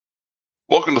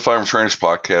Welcome to Firearm Trainers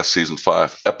Podcast, Season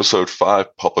 5, Episode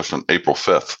 5, published on April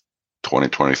 5th,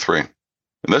 2023. In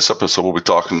this episode, we'll be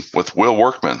talking with Will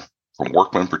Workman from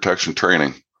Workman Protection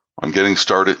Training on getting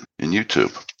started in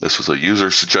YouTube. This was a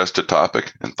user-suggested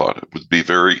topic and thought it would be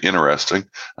very interesting,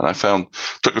 and I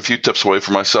took a few tips away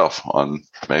for myself on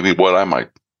maybe what I might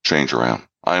change around.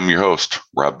 I'm your host,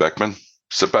 Rob Beckman.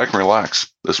 Sit back and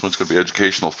relax. This one's going to be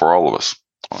educational for all of us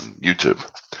on YouTube.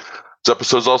 This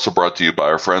episode is also brought to you by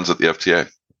our friends at the FTA,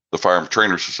 the Firearm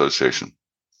Trainers Association.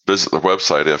 Visit their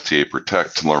website, FTA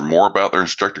Protect, to learn more about their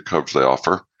instructor coverage they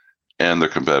offer and their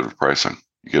competitive pricing.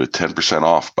 You get a 10%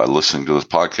 off by listening to this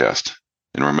podcast.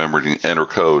 And remember to enter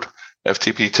code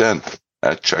FTP10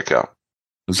 at checkout.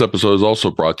 This episode is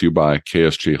also brought to you by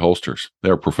KSG Holsters.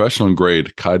 They are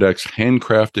professional-grade Kydex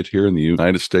handcrafted here in the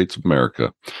United States of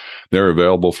America. They're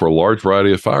available for a large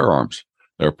variety of firearms.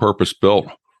 They're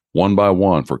purpose-built one by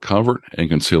one for comfort and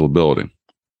concealability.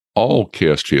 All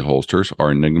KSG holsters are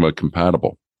Enigma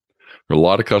compatible. There are a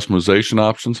lot of customization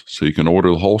options, so you can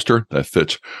order the holster that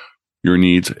fits your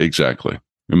needs exactly.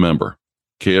 Remember,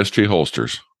 KSG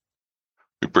holsters.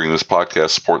 We bring this podcast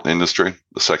support the industry,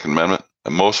 the Second Amendment,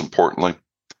 and most importantly,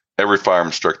 every firearm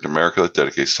instructor in America that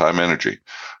dedicates time and energy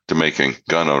to making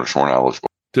gun owners more knowledgeable.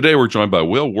 Today, we're joined by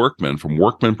Will Workman from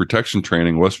Workman Protection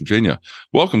Training, West Virginia.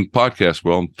 Welcome to the podcast,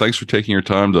 Will. Thanks for taking your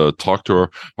time to talk to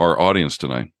our audience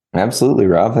tonight. Absolutely,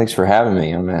 Rob. Thanks for having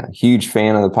me. I'm a huge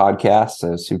fan of the podcast,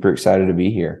 so super excited to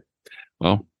be here.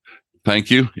 Well,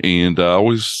 thank you. And I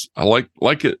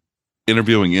like it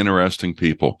interviewing interesting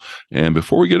people. And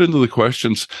before we get into the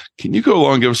questions, can you go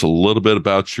along and give us a little bit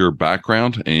about your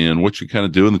background and what you kind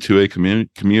of do in the 2A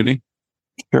community?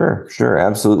 Sure,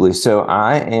 absolutely. So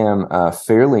I am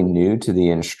fairly new to the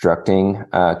instructing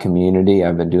community.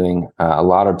 I've been doing a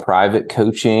lot of private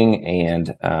coaching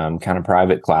and kind of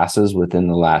private classes within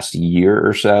the last year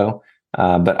or so.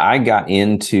 But I got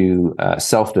into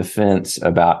self-defense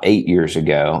about 8 years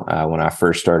ago when I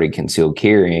first started concealed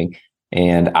carrying.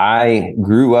 And I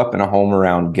grew up in a home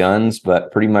around guns,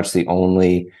 but pretty much the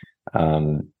only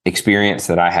experience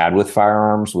that I had with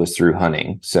firearms was through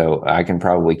hunting. So I can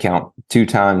probably count 2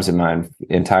 times in my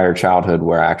entire childhood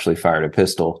where I actually fired a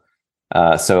pistol.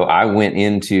 So I went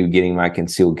into getting my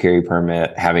concealed carry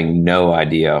permit having no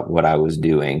idea what I was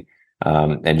doing,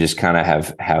 and just kind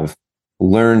of have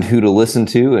learned who to listen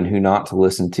to and who not to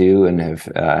listen to, and have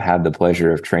had the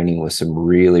pleasure of training with some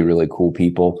really, really cool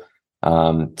people.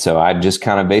 So I just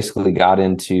kind of basically got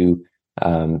into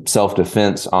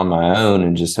self-defense on my own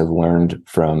and just have learned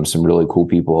from some really cool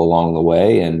people along the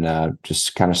way, and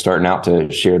just kind of starting out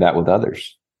to share that with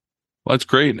others. Well, that's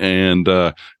great. And,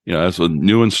 as a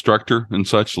new instructor and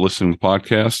such, listening to the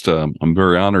podcast, I'm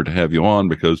very honored to have you on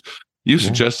because you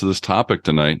suggested this topic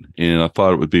tonight, and I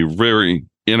thought it would be very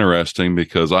interesting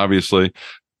because obviously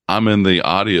I'm in the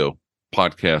audio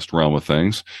podcast realm of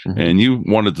things, and you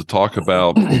wanted to talk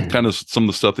about kind of some of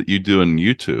the stuff that you do in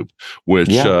YouTube, which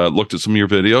looked at some of your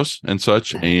videos and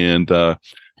such, and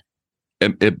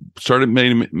it started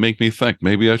make me think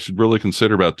maybe I should really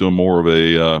consider about doing more of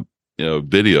a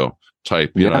video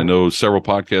type. I know several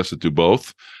podcasts that do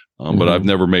both, but I've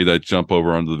never made that jump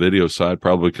over onto the video side,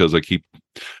 probably because I keep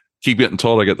getting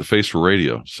told I got the face for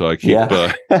radio, so I keep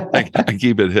I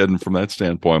keep it hidden from that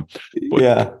standpoint.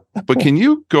 But can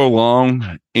you go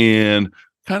along and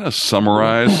kind of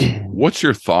summarize what's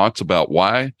your thoughts about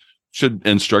why should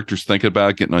instructors think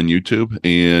about getting on YouTube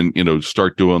and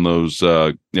start doing those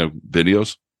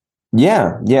videos?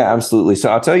 Yeah, absolutely. So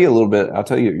I'll tell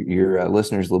you your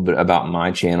listeners a little bit about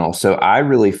my channel. So I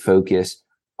really focus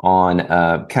on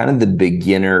kind of the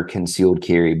beginner concealed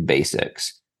carry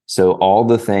basics. So all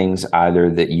the things either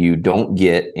that you don't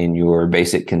get in your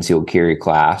basic concealed carry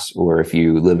class, or if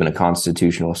you live in a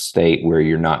constitutional state where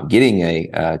you're not getting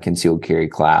a concealed carry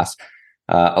class,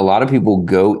 a lot of people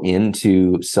go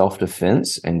into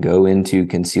self-defense and go into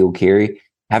concealed carry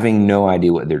having no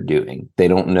idea what they're doing. They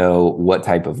don't know what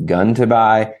type of gun to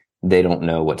buy. They don't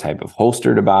know what type of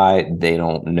holster to buy. They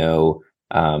don't know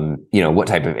what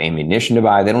type of ammunition to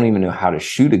buy. They don't even know how to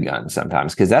shoot a gun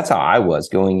sometimes, because that's how I was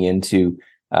going into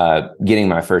getting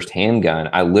my first handgun.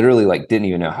 I literally didn't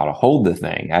even know how to hold the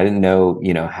thing. I didn't know,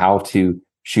 how to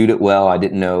shoot it well. I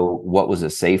didn't know what was a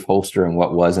safe holster and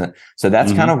what wasn't. So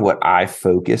that's kind of what I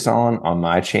focus on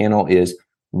my channel, is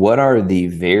what are the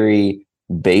very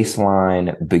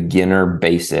baseline beginner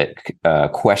basic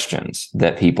questions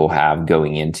that people have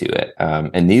going into it.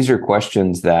 And these are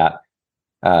questions that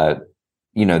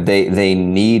they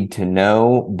need to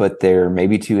know, but they're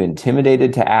maybe too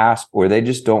intimidated to ask, or they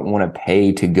just don't want to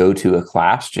pay to go to a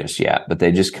class just yet, but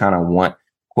they just kind of want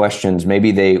questions.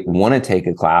 Maybe they want to take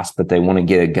a class, but they want to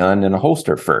get a gun and a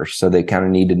holster first. So they kind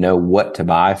of need to know what to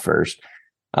buy first.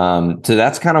 So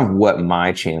that's kind of what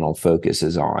my channel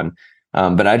focuses on.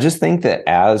 But I just think that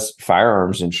as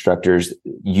firearms instructors,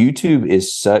 YouTube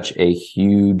is such a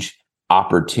huge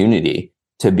opportunity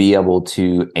to be able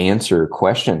to answer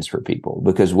questions for people,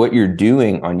 because what you're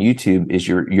doing on YouTube is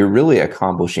you're really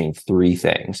accomplishing three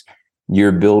things.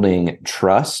 You're building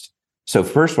trust. So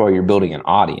first of all, you're building an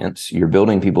audience. You're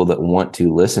building people that want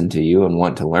to listen to you and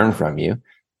want to learn from you.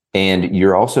 And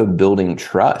you're also building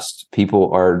trust.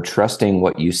 People are trusting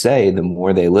what you say the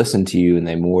more they listen to you and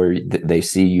the more they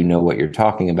see you know what you're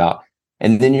talking about.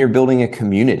 And then you're building a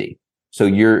community. So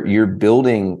you're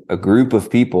building a group of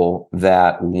people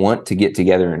that want to get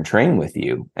together and train with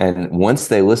you. And once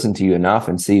they listen to you enough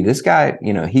and see this guy,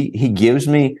 he gives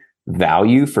me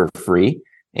value for free,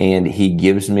 and he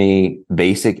gives me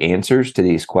basic answers to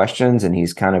these questions, and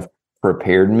he's kind of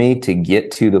prepared me to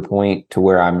get to the point to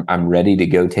where I'm ready to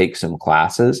go take some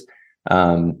classes.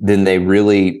 Then they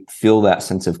really feel that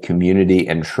sense of community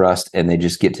and trust, and they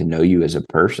just get to know you as a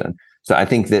person. So I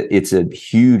think that it's a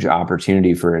huge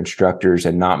opportunity for instructors,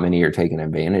 and not many are taking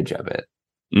advantage of it.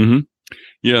 Mm-hmm.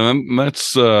 Yeah, and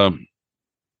that's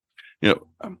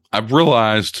I've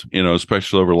realized,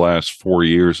 especially over the last 4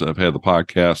 years that I've had the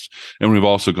podcast, and we've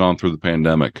also gone through the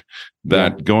pandemic,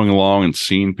 that going along and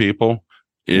seeing people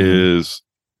is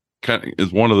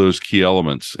one of those key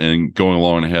elements, and going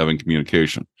along and having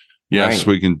communication. Yes,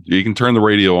 Right. you can turn the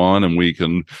radio on and we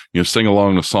can, sing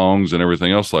along the songs and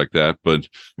everything else like that. But,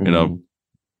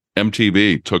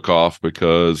 MTV took off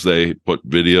because they put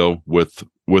video with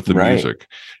the music,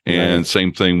 and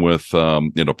same thing with,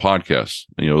 podcasts.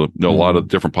 A lot of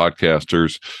different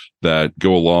podcasters that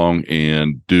go along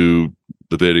and do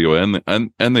the video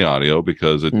and the audio,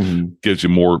 because it gives you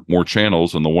more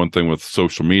channels. And the one thing with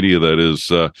social media that is,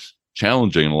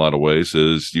 challenging in a lot of ways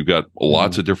is you've got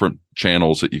lots of different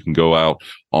channels that you can go out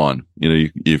on.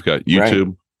 You've got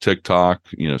YouTube, TikTok,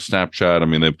 Snapchat. I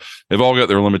mean, they've all got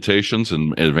their limitations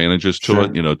and advantages to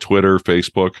it. Twitter,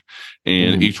 Facebook,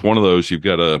 and each one of those you've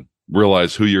got to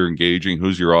realize who you're engaging,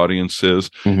 who's your audience is,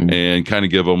 and kind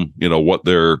of give them what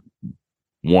they're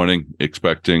wanting,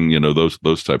 expecting,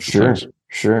 those types of things.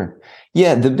 Sure.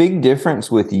 Yeah. The big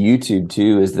difference with YouTube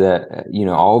too is that,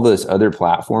 all those other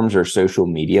platforms are social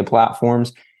media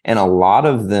platforms, and a lot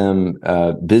of them,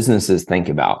 businesses think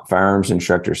about, firearms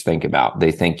instructors think about.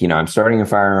 They think, I'm starting a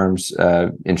firearms,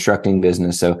 instructing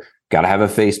business. So got to have a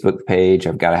Facebook page.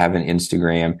 I've got to have an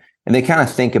Instagram. And they kind of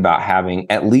think about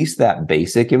having at least that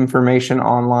basic information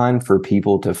online for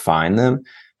people to find them.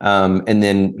 And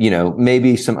then,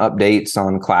 maybe some updates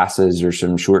on classes or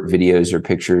some short videos or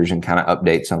pictures and kind of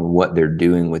updates on what they're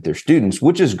doing with their students,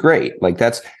 which is great. Like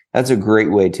that's a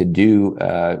great way to do,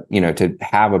 to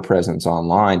have a presence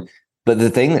online. But the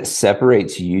thing that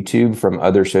separates YouTube from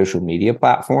other social media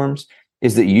platforms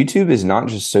is that YouTube is not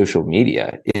just social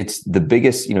media. It's the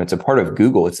biggest, it's a part of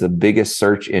Google. It's the biggest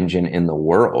search engine in the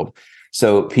world.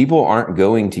 So people aren't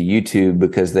going to YouTube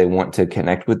because they want to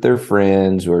connect with their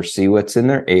friends or see what's in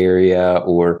their area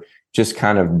or just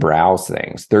kind of browse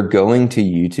things. They're going to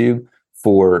YouTube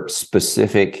for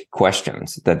specific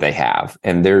questions that they have,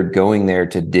 and they're going there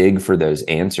to dig for those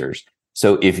answers.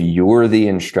 So if you're the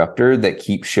instructor that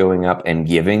keeps showing up and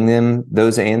giving them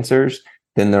those answers,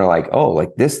 then they're like, oh,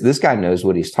 like this guy knows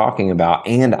what he's talking about,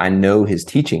 and I know his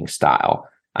teaching style.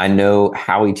 I know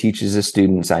how he teaches his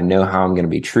students. I know how I'm going to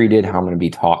be treated, how I'm going to be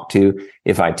talked to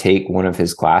if I take one of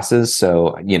his classes.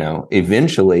 So,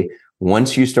 eventually,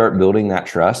 once you start building that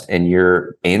trust and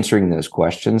you're answering those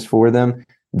questions for them,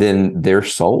 then they're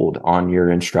sold on your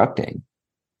instructing.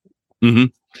 Mm-hmm.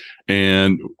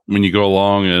 And when you go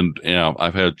along and,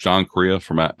 I've had John Correa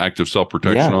from Active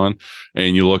Self-Protection on,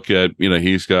 and you look at,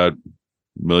 he's got 1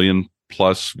 million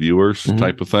plus viewers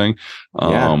type of thing.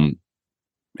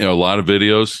 A lot of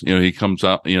videos, he comes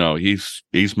out,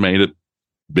 he's made it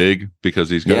big because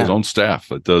he's got his own staff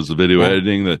that does the video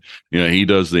editing, that, he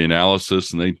does the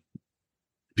analysis, and they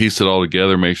piece it all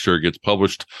together, make sure it gets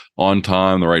published on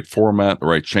time, the right format, the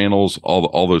right channels,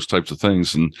 all those types of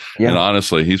things. And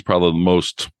honestly, he's probably the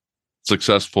most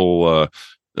successful,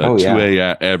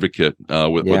 2A advocate,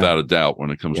 without a doubt, when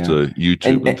it comes to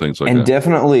YouTube and things like that. And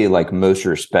definitely like most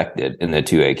respected in the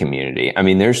 2A community. I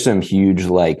mean, there's some huge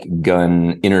like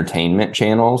gun entertainment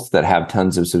channels that have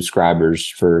tons of subscribers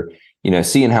for,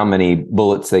 seeing how many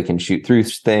bullets they can shoot through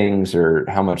things or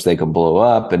how much they can blow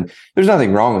up. And there's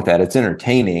nothing wrong with that. It's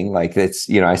entertaining. Like it's,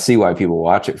 I see why people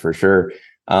watch it for sure.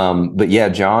 But yeah,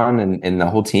 John and the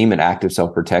whole team at Active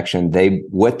Self-Protection,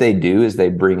 what they do is they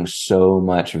bring so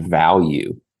much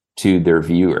value to their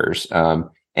viewers.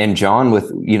 And John,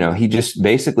 he just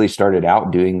basically started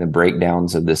out doing the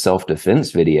breakdowns of the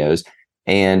self-defense videos.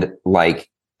 And like,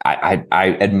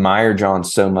 I admire John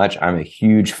so much. I'm a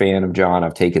huge fan of John.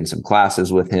 I've taken some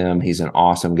classes with him. He's an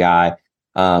awesome guy.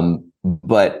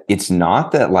 But it's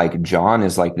not that like John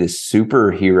is like this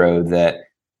superhero that,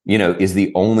 is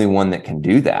the only one that can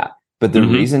do that. But the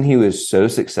reason he was so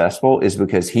successful is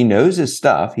because he knows his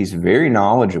stuff. He's very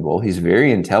knowledgeable. He's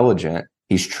very intelligent.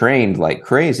 He's trained like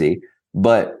crazy,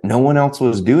 but no one else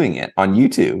was doing it on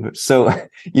YouTube. So,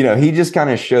 he just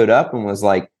kind of showed up and was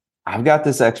like, I've got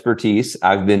this expertise.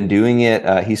 I've been doing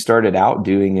it. He started out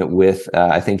doing it with,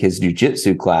 I think, his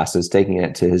jiu-jitsu classes, taking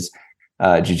it to his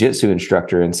jiu-jitsu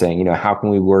instructor and saying, how can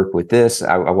we work with this?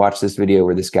 I watched this video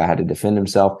where this guy had to defend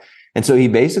himself. And so he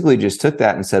basically just took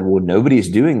that and said, well, nobody's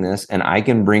doing this and I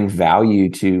can bring value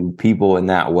to people in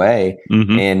that way.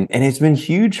 And it's been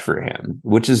huge for him,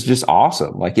 which is just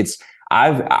awesome. Like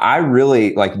I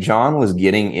really like John was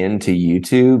getting into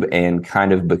YouTube and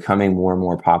kind of becoming more and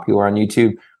more popular on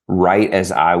YouTube right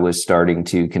as I was starting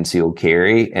to concealed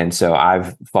carry. And so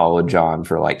I've followed John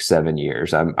for like 7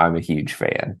 years. I'm a huge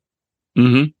fan.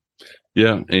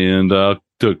 Yeah. And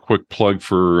do a quick plug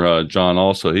for John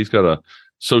also. He's got a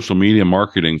social media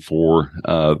marketing for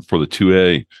the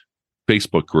 2A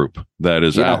Facebook group that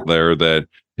is out there that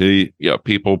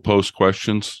people post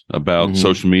questions about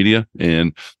social media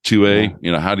and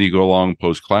 2A, how do you go along,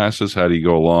 post classes? How do you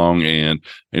go along and,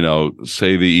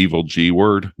 say the evil G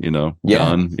word,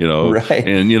 gun, right.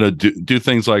 and, do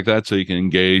things like that so you can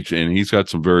engage. And he's got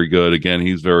some very good, again,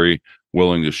 he's very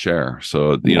willing to share.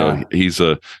 So, he's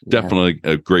definitely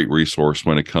a great resource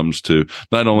when it comes to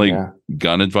not only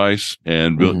gun advice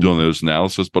and doing those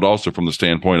analysis, but also from the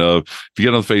standpoint of if you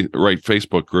get on the right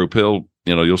Facebook group,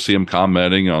 you'll see him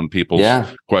commenting on people's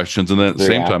questions. And then at the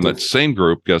same time, that same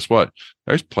group, guess what?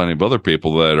 There's plenty of other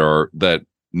people that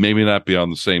maybe not be on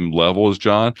the same level as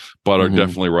John, but are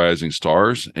definitely rising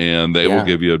stars, and they will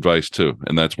give you advice too.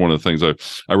 And that's one of the things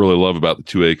I really love about the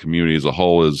 2A community as a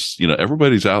whole is,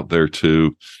 everybody's out there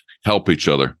to help each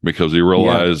other because you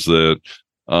realize that,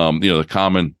 the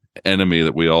common enemy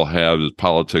that we all have is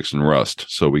politics and rust.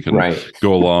 So we can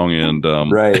go along and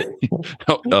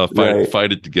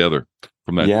fight it together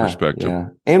from that perspective. Yeah.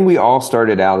 And we all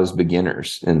started out as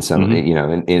beginners in some,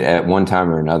 at one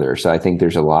time or another. So I think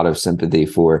there's a lot of sympathy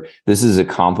for this is a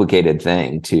complicated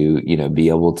thing to, be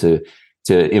able to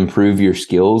improve your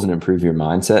skills and improve your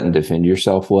mindset and defend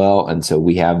yourself well. And so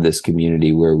we have this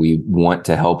community where we want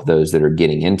to help those that are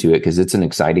getting into it because it's an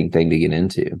exciting thing to get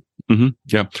into.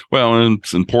 Yeah. Well, and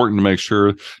it's important to make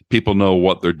sure people know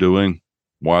what they're doing,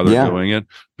 why they're doing it,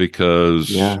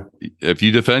 because if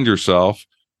you defend yourself,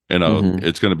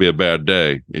 it's going to be a bad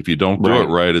day. If you don't do it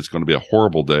right, it's going to be a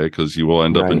horrible day because you will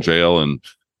end up in jail and,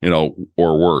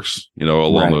 or worse,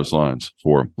 along those lines.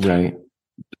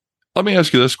 Let me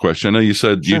ask you this question. I know you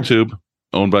said YouTube,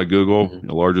 owned by Google,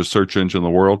 the largest search engine in the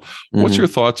world. What's your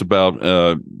thoughts about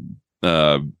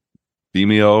Vimeo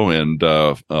and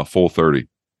Full30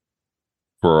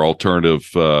 for alternative,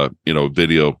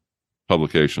 video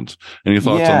publications? Any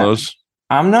thoughts on those?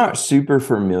 I'm not super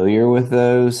familiar with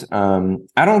those. I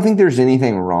don't think there's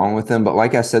anything wrong with them, but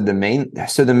like I said, the main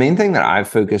thing that I've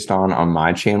focused on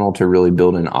my channel to really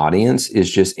build an audience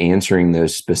is just answering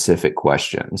those specific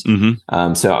questions.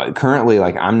 So currently,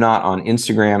 like I'm not on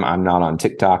Instagram, I'm not on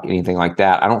TikTok, anything like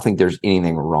that. I don't think there's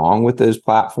anything wrong with those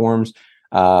platforms,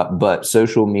 but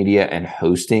social media and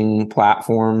hosting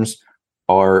platforms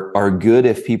are good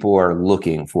if people are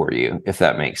looking for you, if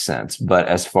that makes sense. But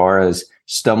as far as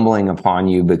stumbling upon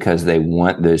you because they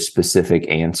want those specific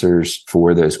answers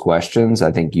for those questions, I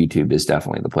think YouTube is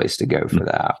definitely the place to go for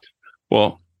that.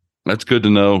 Well, that's good to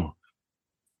know.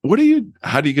 How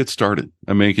do you get started?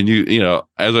 I mean, can you,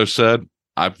 as I said,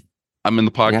 I'm in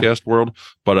the podcast world,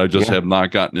 but I just have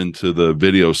not gotten into the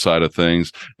video side of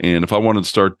things. And if I wanted to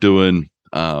start doing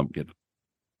my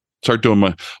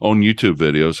own YouTube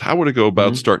videos, how would I go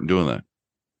about starting doing that?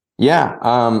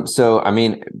 Yeah. So, I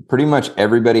mean, pretty much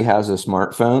everybody has a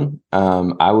smartphone.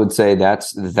 I would say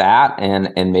that's that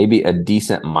and maybe a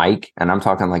decent mic. And I'm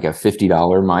talking like a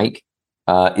 $50 mic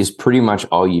is pretty much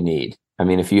all you need. I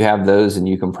mean, if you have those and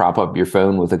you can prop up your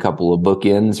phone with a couple of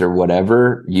bookends or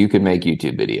whatever, you can make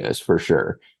YouTube videos for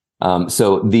sure.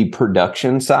 So the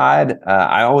production side,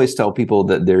 I always tell people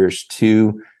that there's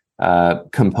two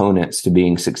components to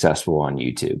being successful on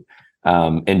YouTube.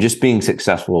 And just being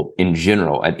successful in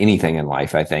general at anything in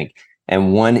life, I think.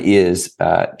 And one is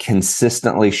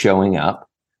consistently showing up.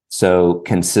 So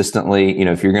consistently,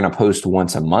 if you're going to post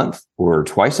once a month or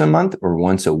twice a month or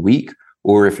once a week,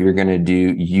 or if you're going to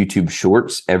do YouTube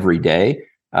shorts every day,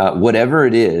 whatever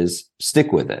it is,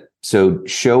 stick with it. So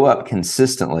show up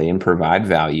consistently and provide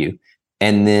value,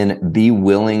 and then be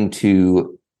willing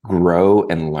to grow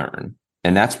and learn.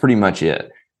 And that's pretty much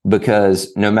it.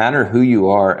 Because no matter who you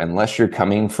are, unless you're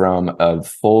coming from a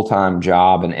full-time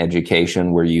job and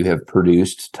education where you have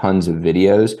produced tons of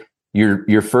videos,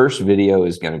 your first video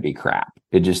is going to be crap.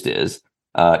 It just is.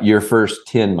 Your first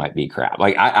 10 might be crap.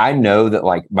 Like I know that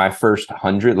like my first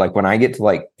 100, like when I get to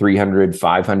like 300,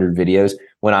 500 videos,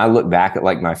 when I look back at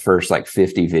like my first like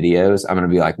 50 videos, I'm going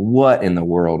to be like, what in the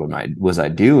world was I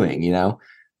doing? You know?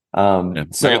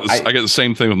 So I get the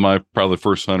same thing with my probably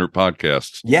first 100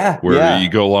 podcasts. Yeah. Where you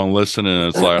go along listening and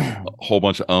it's like a whole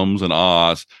bunch of ums and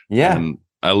ahs. Yeah. And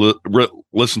I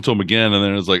listen to them again and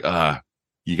then it's like,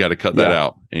 you got to cut that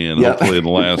out. And hopefully in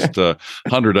the last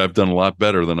 100, I've done a lot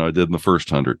better than I did in the first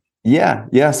 100. Yeah.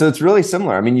 Yeah. So it's really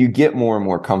similar. I mean, you get more and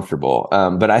more comfortable.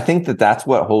 But I think that that's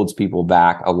what holds people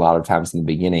back a lot of times in the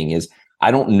beginning is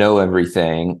I don't know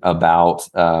everything about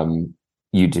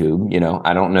YouTube. You know,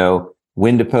 I don't know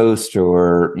when to post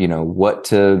or, you know, what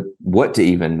to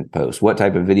even post, what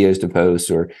type of videos to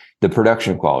post or the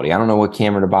production quality. I don't know what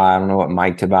camera to buy. I don't know what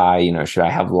mic to buy. You know, should I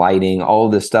have lighting, all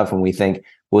of this stuff. And we think,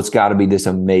 well, it's got to be this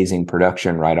amazing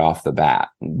production right off the bat,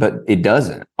 but it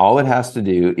doesn't. All it has to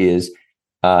do is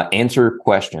answer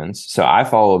questions. So I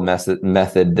follow a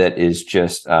method that is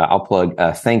just, I'll plug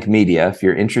Think Media. If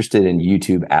you're interested in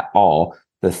YouTube at all,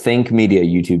 the Think Media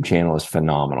YouTube channel is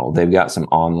phenomenal. They've got some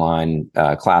online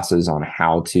classes on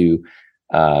how to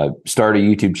start a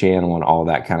YouTube channel and all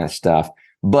that kind of stuff.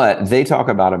 But they talk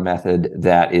about a method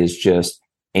that is just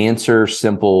answer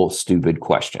simple, stupid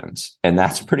questions. And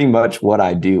that's pretty much what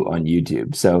I do on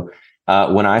YouTube. So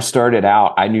when I started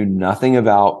out, I knew nothing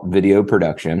about video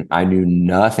production. I knew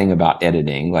nothing about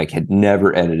editing, like had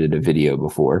never edited a video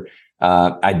before.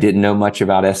 I didn't know much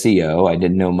about SEO. I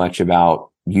didn't know much about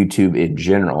YouTube in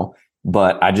general,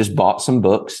 but I just bought some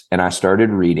books and I started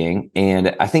reading.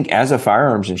 And I think as a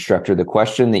firearms instructor, the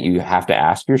question that you have to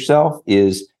ask yourself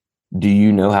is, do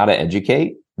you know how to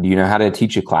educate? Do you know how to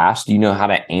teach a class? Do you know how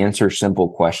to answer simple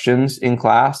questions in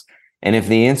class? And if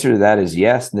the answer to that is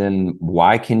yes, then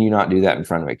why can you not do that in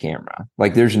front of a camera?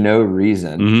 Like there's no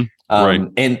reason. Mm-hmm. Right.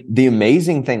 And the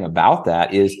amazing thing about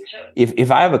that is if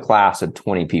I have a class of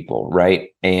 20 people, right,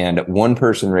 and one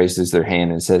person raises their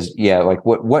hand and says, yeah, like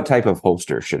what type of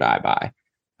holster should I buy?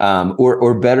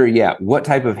 Or better yet, what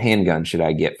type of handgun should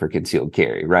I get for concealed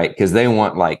carry, right? Because they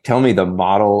want like, tell me the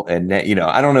model and, you know,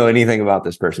 I don't know anything about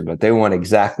this person, but they want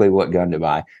exactly what gun to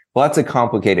buy. Well, that's a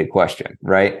complicated question,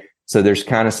 right? So there's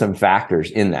kind of some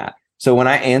factors in that. So when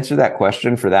I answer that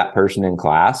question for that person in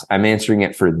class, I'm answering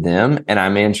it for them and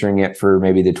I'm answering it for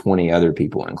maybe the 20 other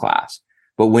people in class.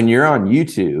 But when you're on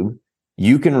YouTube,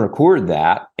 you can record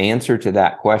that answer to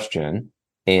that question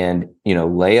and, you know,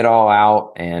 lay it all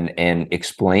out and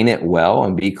explain it well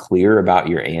and be clear about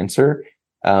your answer.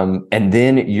 And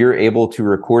then you're able to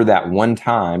record that one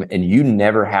time and you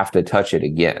never have to touch it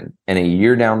again. And a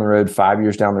year down the road, 5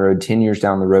 years down the road, 10 years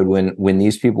down the road, when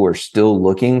these people are still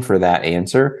looking for that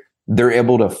answer, they're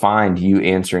able to find you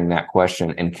answering that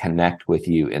question and connect with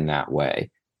you in that way.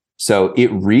 So it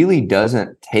really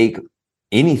doesn't take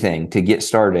anything to get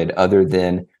started other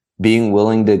than being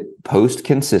willing to post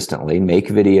consistently, make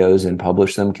videos and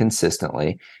publish them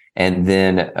consistently, and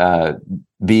then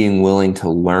being willing to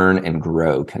learn and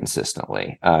grow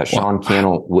consistently. Sean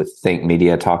Cannell with Think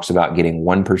Media talks about getting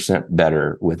 1%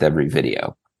 better with every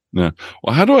video. Yeah.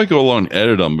 Well, how do I go along and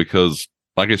edit them? Because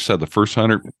like I said, the first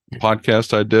 100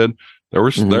 podcasts I did, there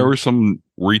were some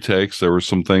retakes. There were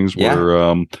some things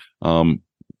where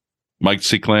Mike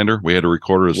Seeklander, we had to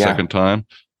record it a second time.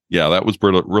 Yeah, that was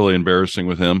really embarrassing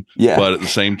with him. Yeah. But at the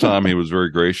same time, he was very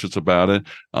gracious about it.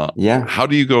 How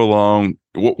do you go along?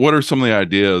 What are some of the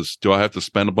ideas? Do I have to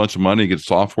spend a bunch of money to get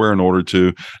software in order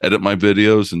to edit my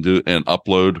videos and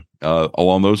upload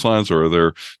along those lines, or are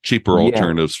there cheaper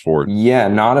alternatives for it? Yeah,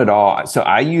 not at all. So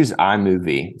I use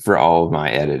iMovie for all of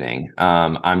my editing.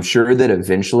 I'm sure that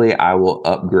eventually I will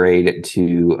upgrade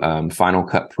to Final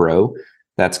Cut Pro.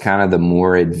 That's kind of the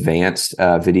more advanced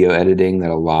video editing that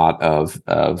a lot of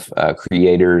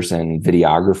creators and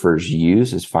videographers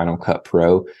use is Final Cut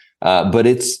Pro. But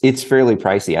it's fairly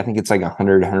pricey. I think it's like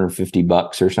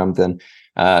 $150 or something.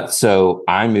 So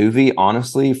iMovie,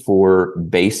 honestly, for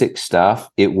basic stuff,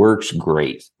 it works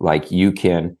great. Like you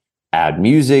can add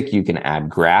music, you can add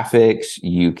graphics,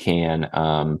 you can,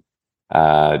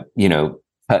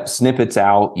 cut snippets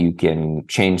out, you can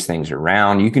change things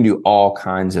around, you can do all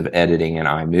kinds of editing in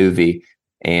iMovie.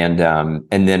 And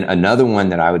then another one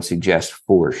that I would suggest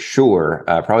for sure,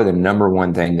 probably the number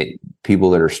one thing that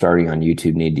people that are starting on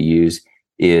YouTube need to use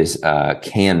is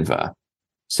Canva.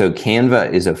 So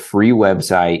Canva is a free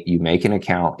website. You make an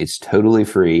account. It's totally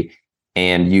free.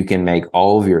 And you can make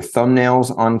all of your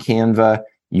thumbnails on Canva.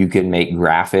 You can make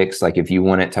graphics. Like if you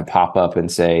want it to pop up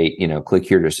and say, click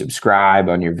here to subscribe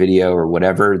on your video or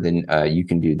whatever, then you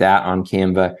can do that on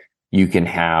Canva. You can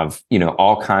have,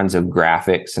 all kinds of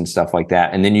graphics and stuff like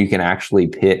that. And then you can actually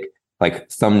pick like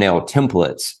thumbnail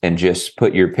templates and just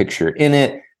put your picture in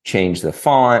it, change the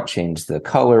font, change the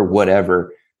color,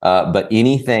 whatever. But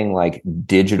anything like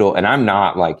digital, and I'm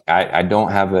not like, I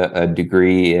don't have a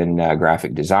degree in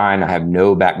graphic design. I have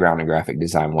no background in graphic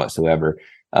design whatsoever.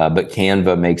 But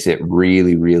Canva makes it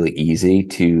really, really easy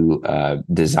to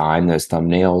design those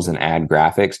thumbnails and add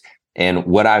graphics. And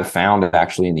what I've found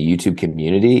actually in the YouTube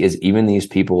community is even these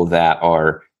people that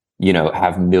are,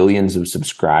 have millions of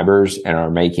subscribers and are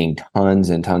making tons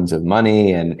and tons of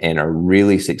money and are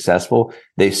really successful,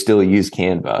 they still use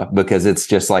Canva because it's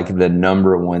just like the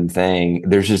number one thing.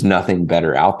 There's just nothing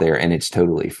better out there, and it's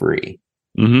totally free.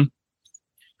 Mm-hmm.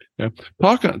 Yeah.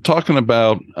 Talking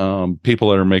about people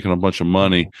that are making a bunch of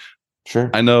money.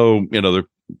 Sure. I know, there are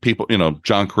people,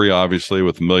 John Correa, obviously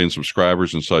with 1 million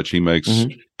subscribers and such, he makes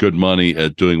good money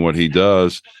at doing what he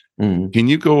does. Can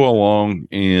you go along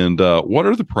and what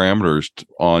are the parameters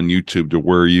on YouTube to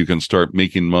where you can start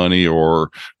making money, or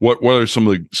what are some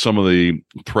of the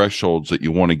thresholds that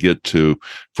you want to get to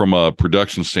from a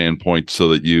production standpoint so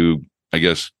that you, I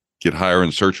guess, get higher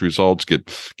in search results, get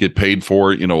paid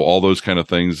for it, all those kind of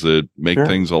things that make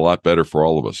things a lot better for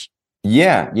all of us?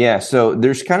 Yeah. So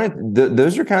there's kind of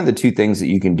those are kind of the two things that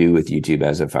you can do with YouTube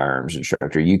as a firearms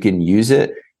instructor. You can use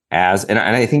it as, and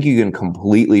I think you can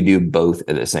completely do both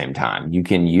at the same time. You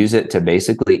can use it to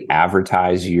basically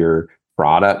advertise your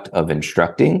product of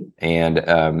instructing and,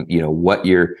 what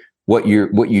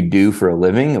you do for a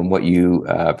living and what you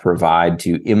provide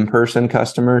to in-person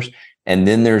customers. And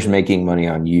then there's making money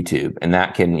on YouTube, and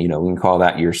that can, we can call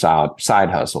that your side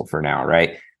hustle for now,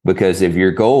 right? Because if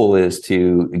your goal is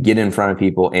to get in front of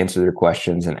people, answer their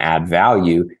questions, and add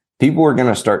value, people are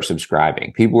going to start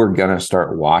subscribing. People are going to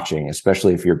start watching,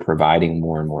 especially if you're providing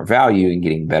more and more value and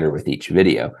getting better with each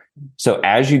video. So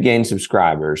as you gain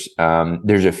subscribers,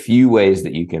 there's a few ways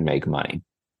that you can make money.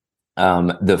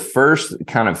 The first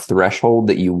kind of threshold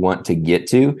that you want to get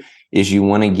to is you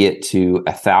want to get to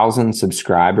 1,000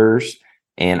 subscribers,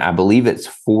 and I believe it's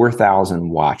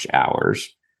 4,000 watch hours.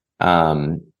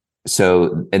 And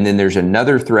then there's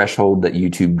another threshold that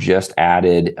YouTube just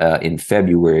added in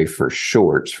February for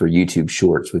shorts, for YouTube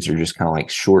shorts, which are just kind of like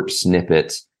short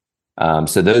snippets.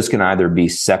 So those can either be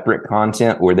separate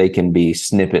content or they can be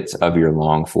snippets of your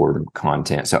long form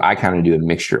content. So I kind of do a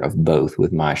mixture of both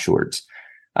with my shorts.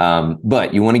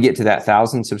 But you want to get to that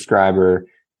 1,000 subscriber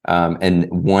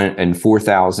and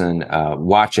 4,000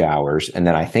 watch hours, and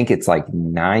then I think it's like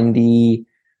 9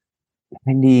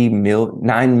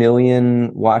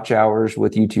 million watch hours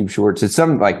with YouTube Shorts. It's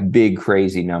some like big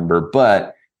crazy number,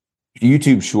 but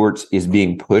YouTube Shorts is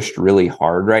being pushed really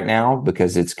hard right now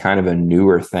because it's kind of a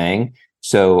newer thing.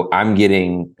 So I'm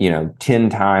getting, 10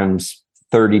 times,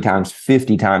 30 times,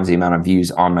 50 times the amount of views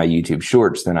on my YouTube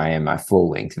Shorts than I am my full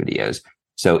length videos.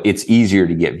 So it's easier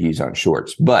to get views on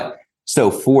Shorts. But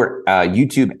so for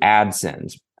YouTube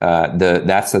AdSense,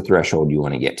 that's the threshold you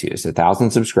want to get to. It's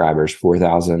 1,000 subscribers,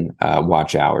 4,000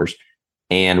 watch hours.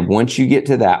 And once you get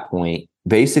to that point,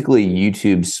 basically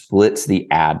YouTube splits the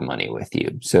ad money with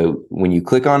you. So when you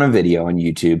click on a video on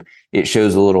YouTube, it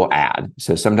shows a little ad.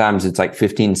 So sometimes it's like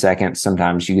 15 seconds.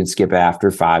 Sometimes you can skip after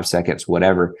 5 seconds,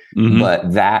 whatever.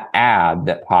 But that ad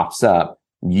that pops up,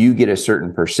 you get a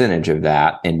certain percentage of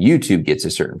that, and YouTube gets a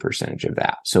certain percentage of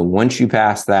that. So once you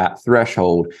pass that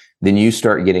threshold, then you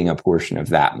start getting a portion of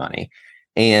that money.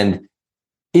 And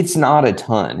it's not a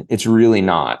ton. It's really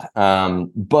not.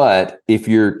 But if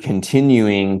you're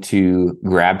continuing to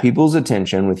grab people's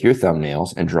attention with your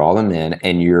thumbnails and draw them in,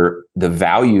 and the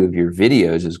value of your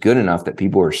videos is good enough that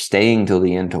people are staying till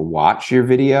the end to watch your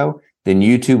video, then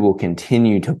YouTube will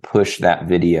continue to push that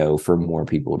video for more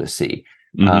people to see.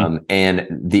 And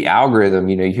the algorithm,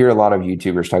 you hear a lot of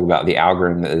YouTubers talk about the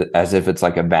algorithm as if it's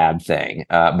like a bad thing.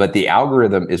 But the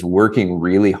algorithm is working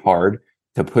really hard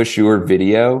to push your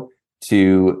video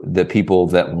to the people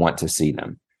that want to see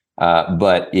them.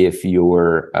 But if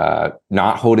you're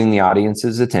not holding the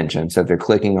audience's attention, so if they're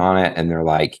clicking on it and they're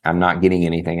like, I'm not getting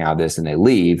anything out of this, and they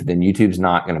leave, then YouTube's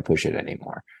not going to push it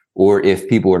anymore. Or if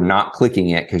people are not clicking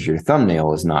it because your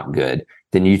thumbnail is not good,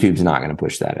 then YouTube's not going to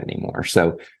push that anymore.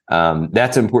 So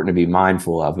that's important to be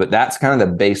mindful of. But that's kind of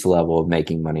the base level of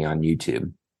making money on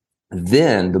YouTube.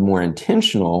 Then the more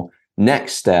intentional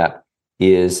next step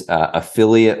is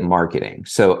affiliate marketing.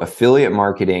 So affiliate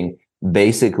marketing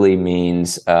basically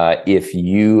means if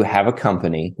you have a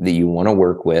company that you want to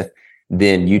work with,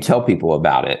 then you tell people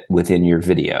about it within your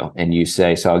video. And you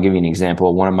say, so I'll give you an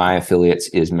example. One of my affiliates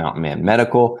is Mountain Man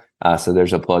Medical. So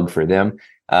there's a plug for them.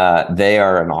 They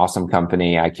are an awesome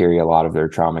company. I carry a lot of their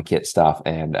trauma kit stuff,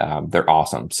 and they're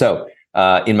awesome. So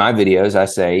in my videos, I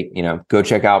say, go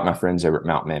check out my friends over at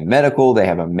Mountain Man Medical. They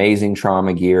have amazing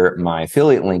trauma gear. My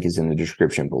affiliate link is in the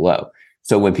description below.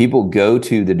 So when people go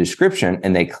to the description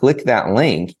and they click that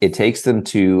link, it takes them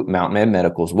to Mountain Man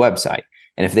Medical's website.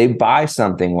 And if they buy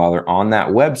something while they're on that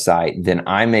website, then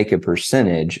I make a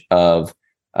percentage of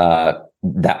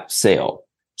that sale.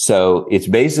 So it's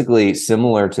basically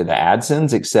similar to the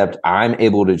AdSense, except I'm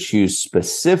able to choose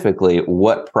specifically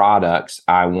what products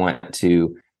I want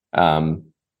to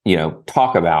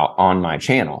talk about on my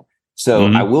channel. So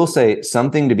I will say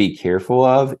something to be careful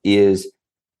of is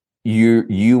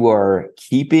you are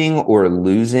keeping or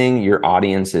losing your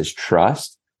audience's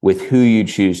trust with who you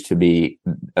choose to be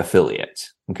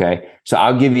affiliates. Okay. So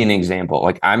I'll give you an example.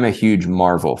 Like, I'm a huge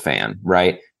Marvel fan,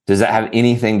 right? Does that have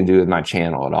anything to do with my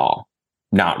channel at all?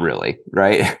 Not really.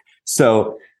 Right.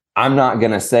 So I'm not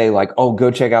going to say like, oh, go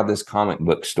check out this comic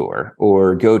book store,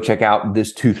 or go check out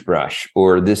this toothbrush,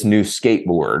 or this new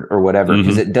skateboard, or whatever,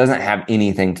 because it doesn't have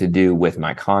anything to do with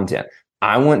my content.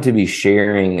 I want to be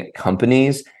sharing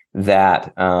companies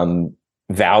that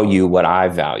value what I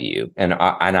value. And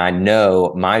I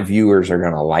know my viewers are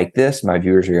going to like this. My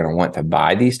viewers are going to want to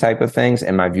buy these type of things,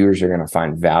 and my viewers are going to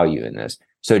find value in this.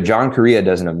 So John Correa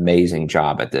does an amazing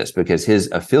job at this, because his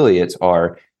affiliates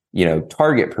are,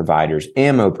 target providers,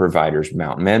 ammo providers,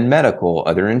 Mountain Man Medical,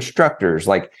 other instructors.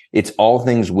 Like, it's all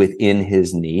things within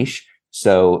his niche.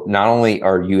 So not only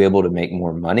are you able to make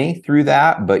more money through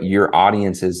that, but your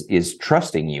audience is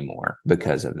trusting you more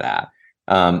because of that.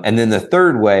 And then the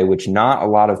third way, which not a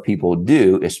lot of people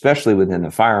do, especially within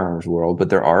the firearms world, but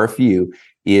there are a few,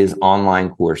 is online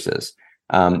courses.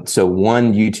 So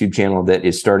one YouTube channel that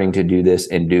is starting to do this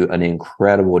and do an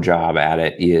incredible job at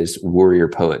it is Warrior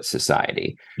Poet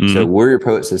Society. So Warrior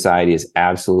Poet Society is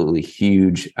absolutely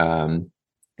huge. And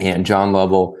John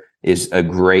Lovell is a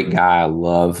great guy. I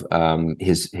love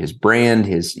his brand,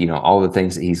 his all the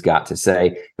things that he's got to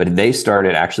say. But they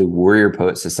started actually Warrior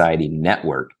Poet Society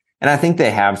Network. And I think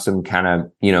they have some kind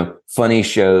of, funny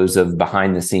shows of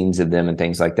behind the scenes of them and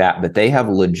things like that. But they have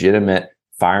legitimate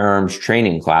firearms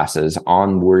training classes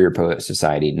on Warrior Poet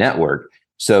Society Network.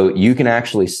 So you can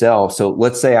actually sell. So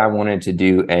let's say I wanted to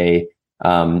do a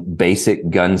basic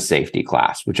gun safety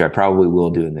class, which I probably will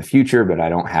do in the future, but I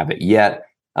don't have it yet.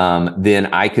 Then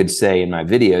I could say in my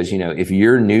videos, if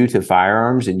you're new to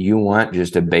firearms and you want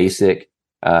just a basic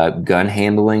gun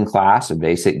handling class, a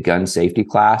basic gun safety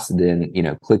class, then,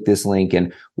 click this link,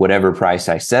 and whatever price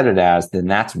I set it as, then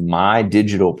that's my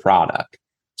digital product.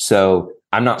 So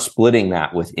I'm not splitting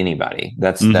that with anybody.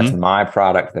 That's my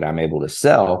product that I'm able to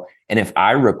sell. And if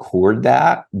I record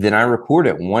that, then I record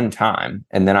it one time,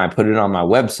 and then I put it on my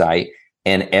website.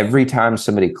 And every time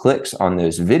somebody clicks on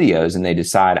those videos and they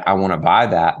decide I want to buy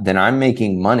that, then I'm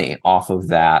making money off of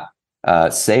that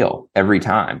sale every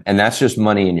time. And that's just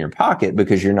money in your pocket,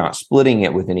 because you're not splitting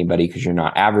it with anybody, because you're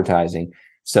not advertising.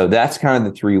 So that's kind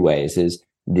of the three ways: is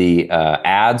the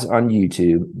ads on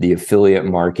YouTube, the affiliate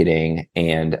marketing,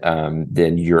 and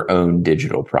then your own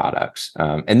digital products.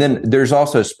 And then there's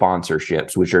also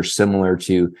sponsorships, which are similar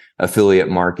to affiliate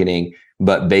marketing,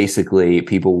 but basically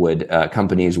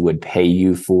companies would pay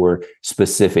you for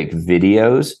specific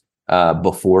videos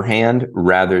beforehand,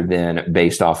 rather than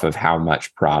based off of how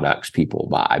much products people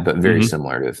buy, but very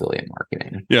similar to affiliate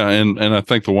marketing. Yeah. And I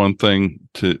think the one thing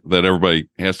that everybody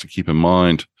has to keep in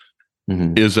mind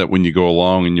is that when you go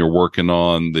along and you're working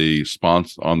on the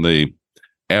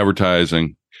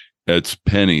advertising, it's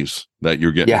pennies that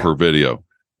you're getting per video.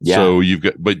 Yeah. So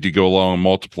but you go along and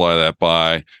multiply that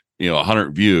by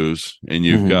 100 views, and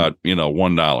you've got,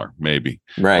 $1 maybe.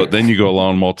 Right. But then you go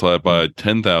along and multiply it by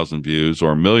 10,000 views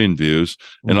or 1 million views.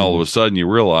 And all of a sudden you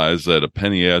realize that a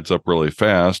penny adds up really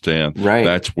fast. And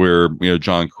that's where,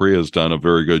 John Correa has done a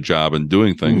very good job in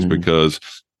doing things, because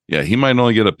he might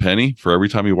only get a penny for every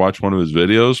time you watch one of his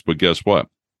videos, but guess what?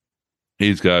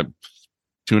 He's got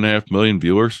 2.5 million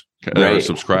viewers.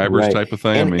 Subscribers type of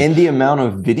thing. And the amount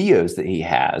of videos that he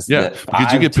has. Yeah,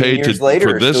 because you get paid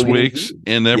for this week's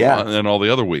and all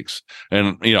the other weeks.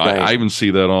 And, I even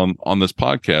see that on this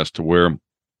podcast, to where,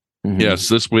 yes,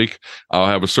 this week I'll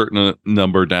have a certain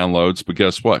number of downloads, but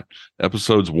guess what?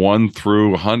 Episodes 1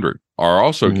 through 100 are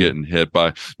also getting hit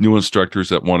by new instructors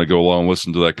that want to go along and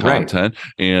listen to that content.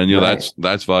 And,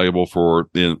 that's valuable for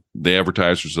the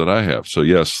advertisers that I have. So,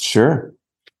 yes. Sure.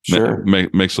 Sure.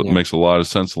 Makes a lot of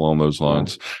sense along those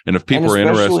lines. And if people are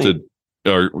interested,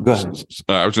 I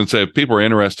was going to say, if people are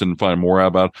interested in finding more out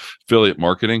about affiliate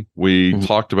marketing, we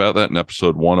talked about that in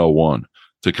episode 101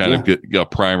 to kind of get a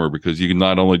primer, because you can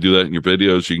not only do that in your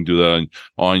videos, you can do that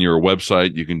on your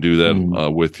website, you can do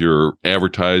that with your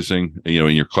advertising, in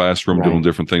your classroom, doing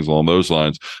different things along those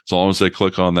lines. As long as they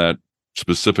click on that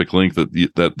specific link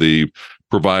that the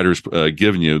provider's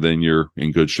given you, then you're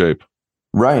in good shape.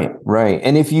 Right.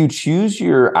 And if you choose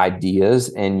your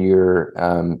ideas and your,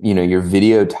 your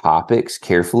video topics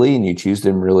carefully, and you choose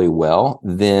them really well,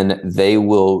 then they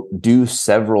will do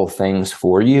several things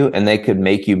for you, and they could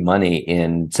make you money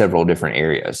in several different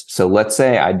areas. So let's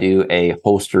say I do a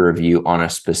holster review on a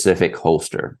specific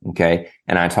holster. Okay.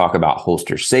 And I talk about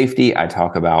holster safety. I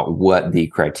talk about what the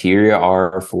criteria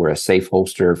are for a safe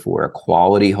holster, for a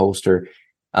quality holster.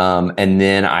 And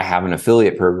then I have an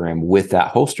affiliate program with that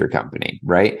holster company,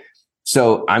 right?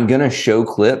 So I'm going to show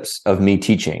clips of me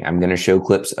teaching. I'm going to show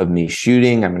clips of me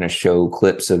shooting. I'm going to show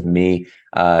clips of me,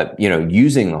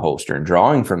 using the holster and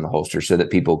drawing from the holster so that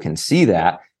people can see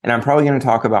that. And I'm probably going to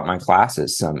talk about my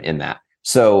classes some in that.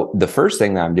 So the first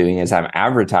thing that I'm doing is I'm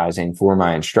advertising for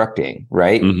my instructing,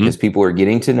 right? Because people are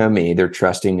getting to know me, they're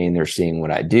trusting me, and they're seeing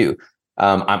what I do.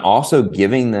 I'm also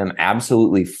giving them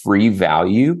absolutely free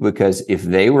value, because if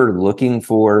they were looking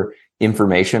for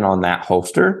information on that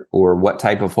holster or what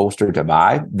type of holster to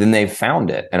buy, then they've found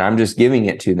it, and I'm just giving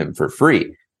it to them for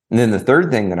free. And then the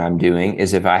third thing that I'm doing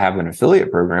is, if I have an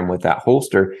affiliate program with that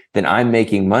holster, then I'm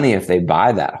making money if they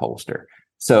buy that holster.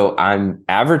 So I'm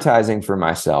advertising for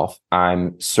myself.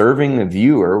 I'm serving the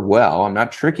viewer well. I'm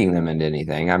not tricking them into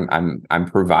anything. I'm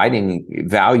providing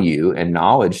value and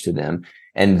knowledge to them.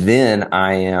 And then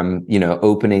I am,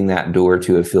 opening that door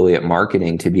to affiliate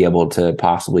marketing to be able to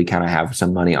possibly kind of have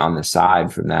some money on the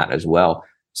side from that as well.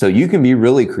 So you can be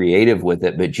really creative with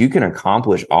it, but you can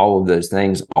accomplish all of those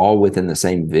things all within the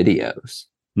same videos.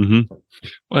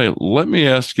 Wait, let me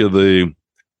ask you the $1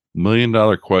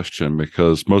 million question,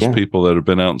 because most people that have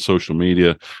been out in social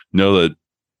media know that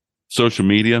social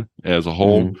media as a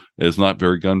whole is not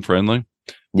very gun friendly.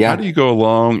 How do you go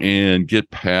along and get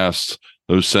past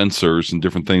those sensors and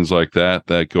different things like that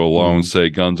go along and say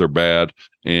guns are bad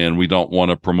and we don't want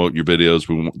to promote your videos,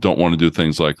 we don't want to do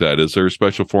things like that? Is there a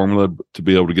special formula to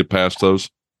be able to get past those?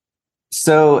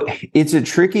 So it's a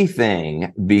tricky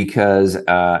thing, because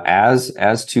as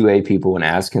 2A people and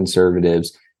as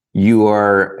conservatives,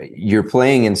 you're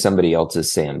playing in somebody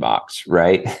else's sandbox,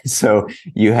 right? So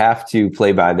you have to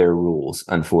play by their rules,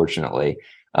 unfortunately.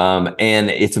 And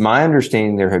it's my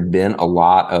understanding there have been a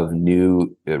lot of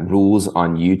new rules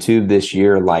on YouTube this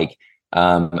year. Like,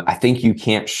 I think you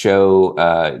can't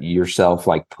show yourself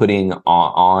like putting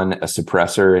on a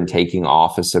suppressor and taking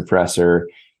off a suppressor,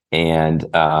 and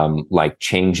like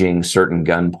changing certain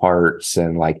gun parts.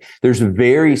 And like, there's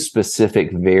very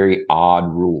specific, very odd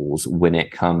rules when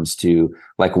it comes to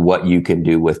like what you can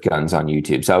do with guns on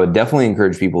YouTube. So I would definitely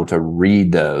encourage people to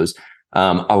read those.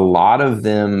 A lot of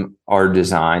them are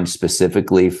designed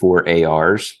specifically for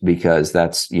ARs, because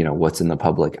that's, what's in the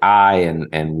public eye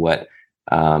and what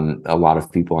a lot of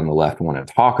people on the left want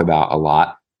to talk about a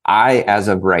lot. I, as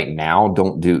of right now,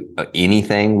 don't do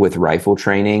anything with rifle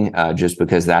training, just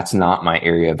because that's not my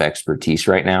area of expertise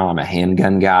right now. I'm a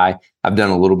handgun guy. I've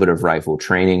done a little bit of rifle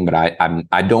training, but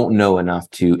I don't know enough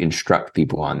to instruct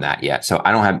people on that yet. So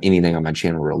I don't have anything on my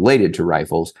channel related to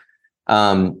rifles.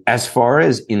 As far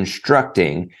as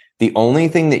instructing, the only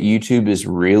thing that YouTube is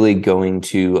really going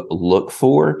to look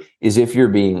for is if you're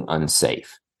being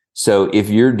unsafe. So if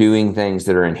you're doing things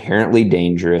that are inherently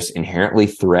dangerous, inherently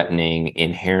threatening,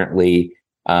 inherently,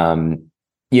 violently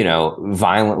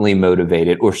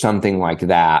motivated or something like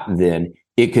that, then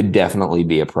it could definitely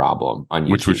be a problem on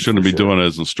YouTube. Which we shouldn't be doing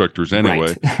as instructors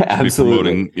anyway. Right.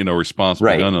 Absolutely. Be promoting,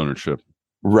 responsible gun ownership.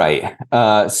 Right.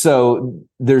 So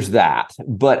there's that.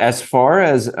 But as far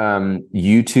as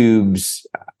YouTube's,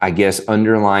 I guess,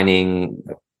 underlining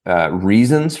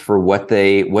reasons for what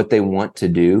they want to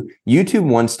do, YouTube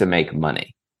wants to make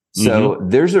money. So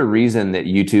there's a reason that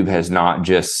YouTube has not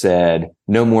just said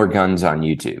no more guns on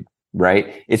YouTube,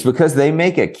 right? It's because they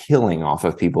make a killing off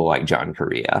of people like John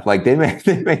Correa. Like they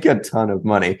make a ton of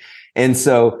money. And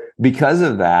so because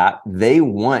of that, they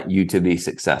want you to be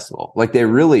successful. Like they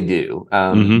really do.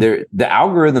 The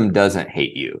algorithm doesn't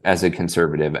hate you as a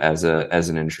conservative, as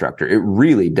an instructor. It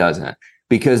really doesn't.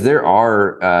 Because there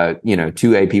are,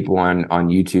 2A people on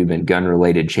YouTube and gun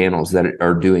related channels that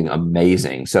are doing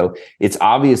amazing. So it's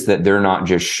obvious that they're not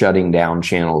just shutting down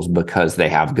channels because they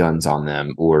have guns on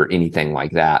them or anything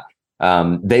like that.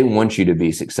 They want you to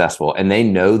be successful, and they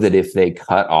know that if they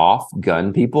cut off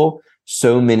gun people,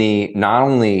 so many, not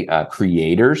only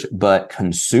creators, but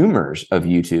consumers of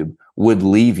YouTube would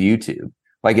leave YouTube.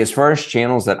 Like as far as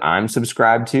channels that I'm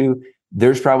subscribed to,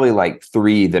 there's probably like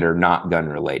 3 that are not gun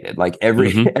related. Like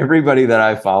everybody that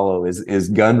I follow is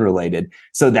gun related.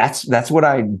 So that's what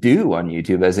I do on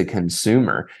YouTube as a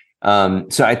consumer.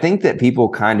 So I think that people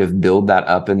kind of build that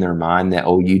up in their mind that,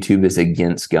 YouTube is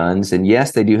against guns. And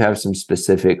yes, they do have some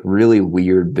specific, really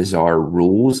weird, bizarre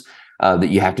rules that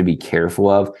you have to be careful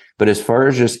of. But as far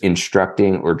as just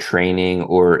instructing or training,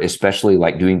 or especially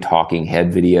like doing talking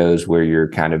head videos where you're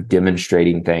kind of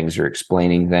demonstrating things or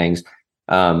explaining things,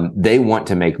 they want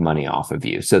to make money off of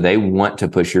you. So they want to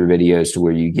push your videos to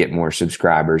where you get more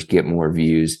subscribers, get more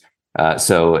views.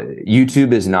 So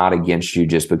YouTube is not against you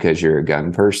just because you're a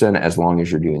gun person, as long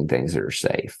as you're doing things that are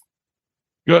safe.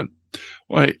 Good.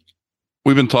 Well, hey,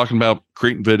 we've been talking about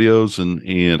creating videos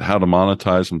and how to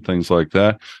monetize and things like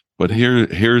that. But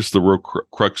here's the real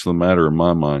crux of the matter in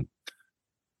my mind.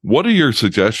 What are your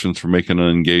suggestions for making an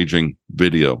engaging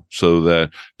video so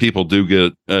that people do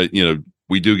get,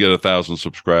 we do get 1,000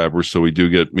 subscribers, so we do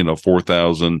get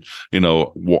 4,000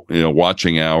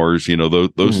 watching hours,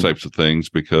 those types of things,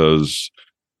 because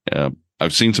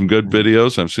I've seen some good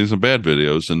videos, I've seen some bad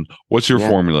videos. And what's your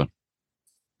formula?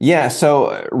 Yeah,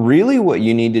 so really what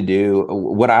you need to do,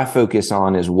 what I focus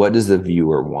on is, what does the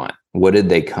viewer want? What did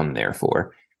they come there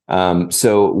for?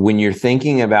 So when you're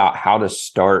thinking about how to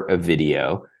start a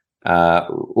video,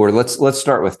 or let's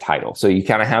start with title. So you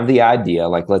kind of have the idea,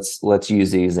 like let's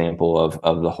use the example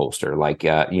of the holster, like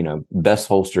best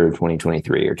holster of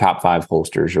 2023 or top 5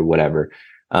 holsters or whatever.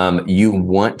 You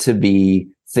want to be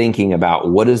thinking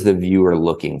about, what is the viewer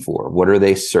looking for? What are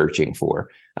they searching for?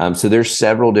 So there's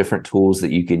several different tools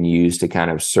that you can use to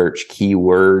kind of search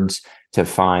keywords to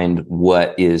find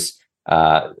what is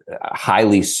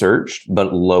highly searched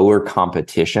but lower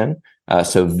competition.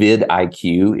 So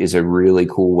vidIQ is a really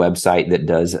cool website that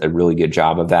does a really good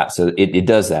job of that. So it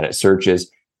does that. It searches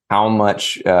how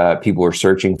much people are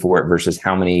searching for it versus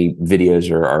how many videos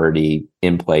are already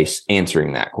in place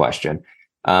answering that question.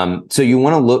 So you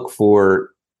want to look for,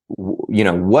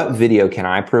 what video can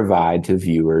I provide to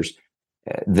viewers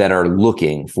that are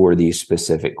looking for these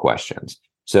specific questions?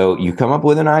 So you come up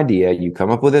with an idea, you come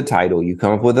up with a title, you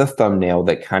come up with a thumbnail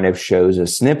that kind of shows a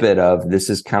snippet of, this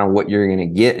is kind of what you're going to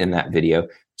get in that video.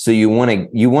 So you want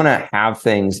to have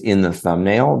things in the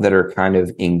thumbnail that are kind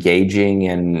of engaging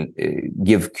and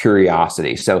give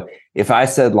curiosity. So if I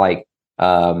said like,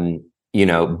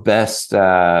 best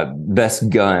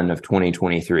gun of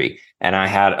 2023, and I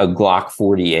had a Glock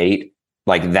 48,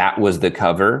 like that was the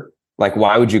cover. Like,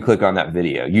 why would you click on that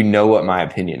video? You know what my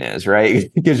opinion is,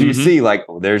 right? Because you see, like,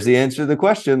 there's the answer to the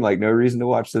question, like no reason to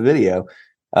watch the video.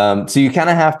 So you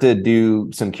kind of have to do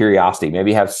some curiosity,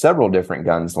 maybe have several different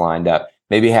guns lined up,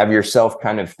 maybe have yourself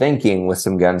kind of thinking with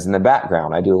some guns in the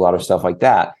background. I do a lot of stuff like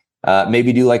that.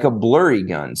 Maybe do like a blurry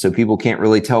gun so people can't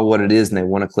really tell what it is and they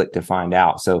want to click to find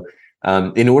out. So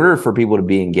in order for people to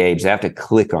be engaged, they have to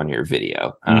click on your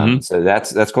video. So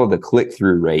that's called the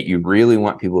click-through rate. You really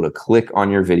want people to click on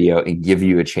your video and give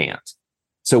you a chance.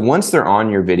 So once they're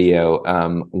on your video,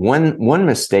 one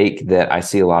mistake that I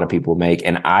see a lot of people make,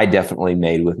 and I definitely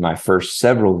made with my first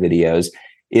several videos,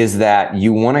 is that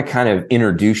you want to kind of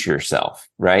introduce yourself,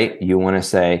 right? You want to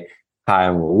say, hi,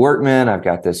 I'm Will Workman. I've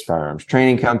got this firearms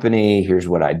training company. Here's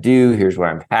what I do. Here's what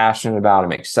I'm passionate about.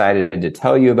 I'm excited to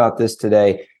tell you about this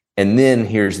today. And then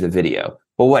here's the video.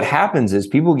 But what happens is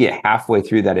people get halfway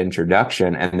through that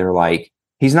introduction and they're like,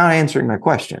 he's not answering my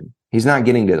question. He's not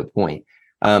getting to the point.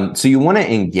 So you want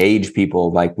to engage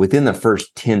people like within the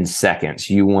first 10 seconds.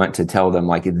 You want to tell them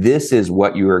like, this is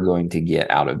what you are going to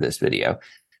get out of this video.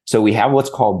 So we have what's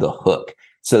called the hook.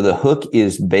 So the hook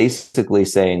is basically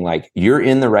saying like, you're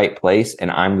in the right place and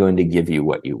I'm going to give you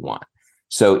what you want.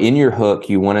 So in your hook,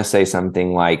 you want to say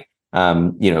something like,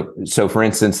 so for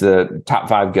instance, the top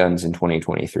 5 guns in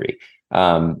 2023,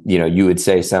 you would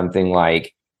say something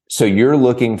like, so you're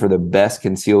looking for the best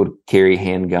concealed carry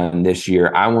handgun this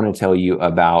year. I want to tell you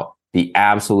about the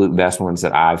absolute best ones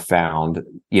that I've found.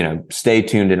 Stay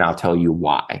tuned and I'll tell you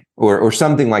why, or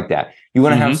something like that. You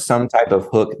want to have some type of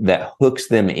hook that hooks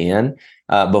them in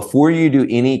before you do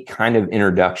any kind of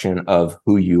introduction of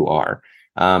who you are.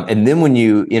 And then when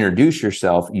you introduce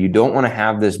yourself, you don't want to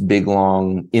have this big,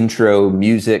 long intro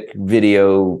music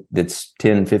video that's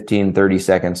 10, 15, 30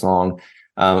 seconds long.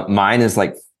 Mine is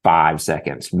like 5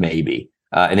 seconds, maybe.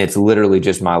 And it's literally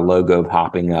just my logo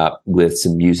popping up with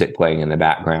some music playing in the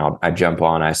background. I jump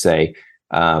on, I say,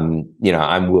 I'm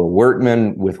Will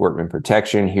Workman with Workman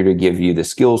Protection, here to give you the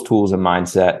skills, tools, and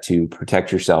mindset to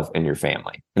protect yourself and your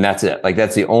family. And that's it. Like,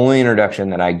 that's the only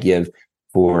introduction that I give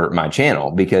for my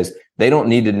channel, because they don't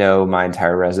need to know my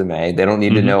entire resume. They don't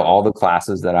need to know all the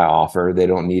classes that I offer. They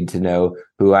don't need to know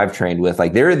who I've trained with.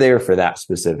 Like, they're there for that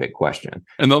specific question.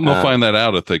 And they'll find that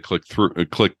out if they click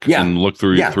and look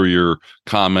through your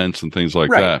comments and things like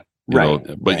that. You know,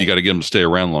 but you got to get them to stay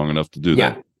around long enough to do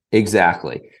that.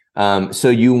 Exactly. So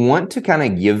you want to kind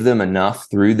of give them enough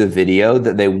through the video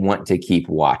that they want to keep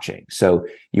watching. So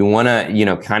you want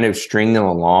to, kind of string them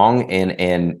along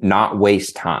and not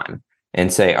waste time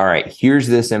and say, all right, here's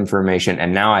this information.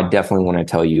 And now I definitely want to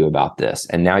tell you about this.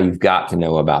 And now you've got to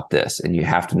know about this, and you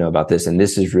have to know about this. And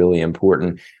this is really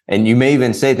important. And you may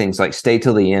even say things like, stay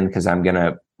till the end, because I'm going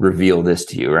to reveal this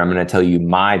to you, or I'm going to tell you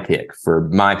my pick for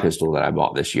my pistol that I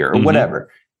bought this year, or whatever.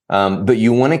 But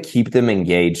you want to keep them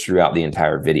engaged throughout the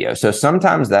entire video. So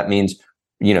sometimes that means,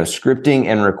 scripting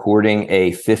and recording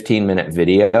a 15-minute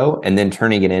video and then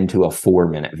turning it into a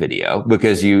 4-minute video,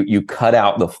 because you cut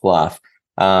out the fluff.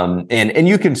 And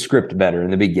you can script better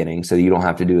in the beginning, so you don't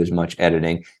have to do as much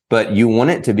editing, but you want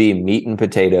it to be meat and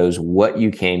potatoes, what you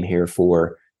came here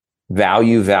for,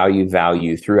 value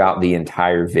throughout the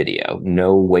entire video,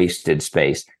 no wasted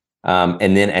space.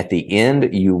 And then at the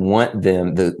end, you want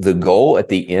them, the goal at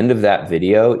the end of that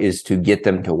video is to get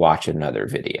them to watch another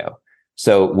video.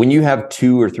 So when you have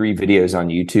 2 or 3 videos on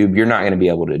YouTube, you're not going to be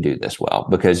able to do this well,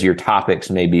 because your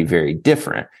topics may be very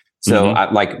different. So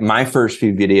like my first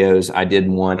few videos, I did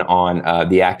one on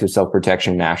the Active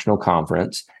Self-Protection National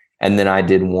Conference, and then I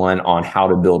did one on how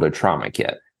to build a trauma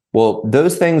kit. Well,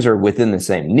 those things are within the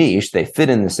same niche. They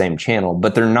fit in the same channel,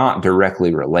 but they're not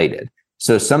directly related.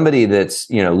 So somebody that's,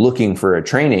 looking for a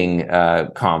training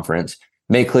conference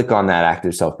may click on that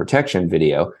active self-protection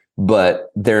video,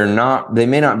 but they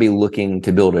may not be looking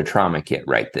to build a trauma kit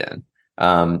right then.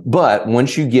 But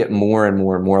once you get more and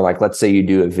more and more, like let's say you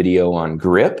do a video on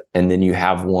grip and then you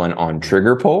have one on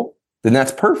trigger pull, then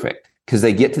that's perfect, because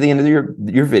they get to the end of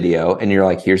your video and you're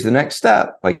like, here's the next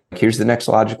step. Like, here's the next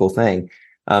logical thing.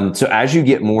 So as you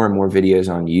get more and more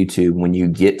videos on YouTube, when you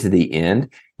get to the end,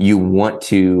 you want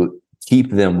to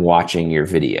keep them watching your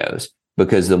videos,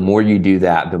 because the more you do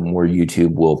that, the more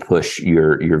YouTube will push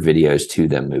your videos to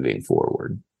them moving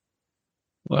forward.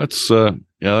 Well,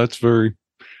 that's very,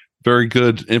 very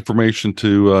good information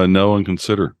to know and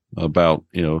consider about,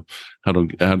 how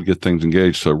to get things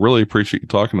engaged. So really appreciate you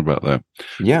talking about that.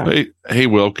 Yeah. Hey,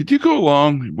 Will, could you go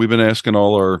along? We've been asking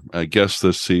all our guests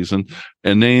this season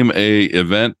and name a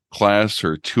event, class,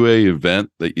 or 2A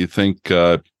event that you think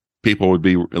people would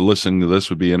be listening to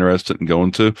this would be interested in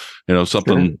going to,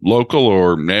 something local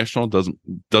or national,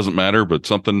 doesn't matter, but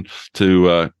something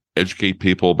to educate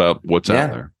people about what's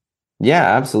out there.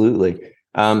 Yeah, absolutely.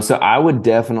 So I would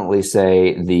definitely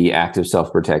say the Active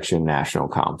Self-Protection National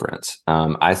Conference.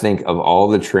 I think of all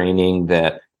the training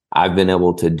that I've been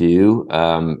able to do,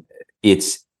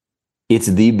 it's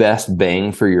the best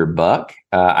bang for your buck.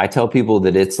 I tell people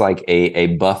that it's like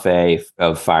a buffet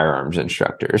of firearms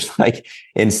instructors. Like,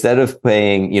 instead of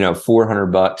paying,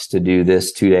 $400 to do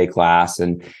this 2-day class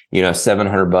and,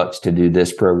 $700 to do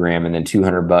this program and then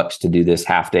 $200 to do this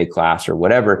half-day class or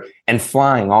whatever, and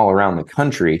flying all around the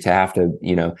country to have to,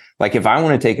 like if I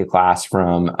want to take a class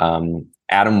from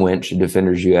Adam Winch,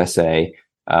 Defenders USA,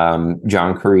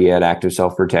 John Correa at Active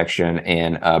Self-Protection,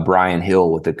 and Brian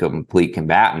Hill with the Complete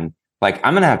Combatant, like,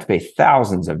 I'm going to have to pay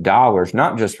thousands of dollars,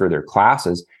 not just for their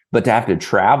classes, but to have to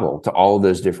travel to all of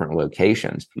those different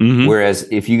locations. Whereas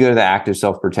if you go to the Active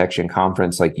Self-Protection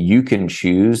Conference, like, you can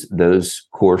choose those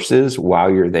courses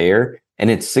while you're there, and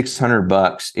it's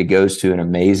 $600. It goes to an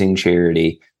amazing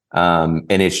charity. And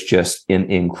it's just an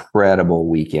incredible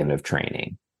weekend of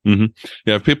training. Yeah,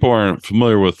 if people aren't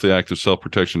familiar with the active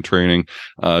self-protection training,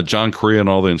 John Correa and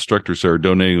all the instructors there are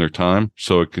donating their time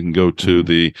so it can go to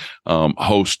the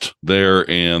host there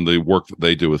and the work that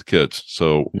they do with kids.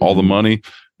 So all the money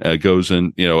goes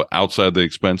in, outside the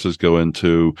expenses go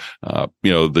into,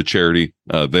 the charity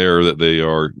there that they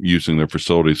are using their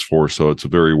facilities for. So it's a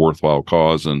very worthwhile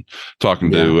cause. And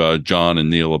talking to John and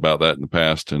Neil about that in the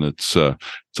past, and it's a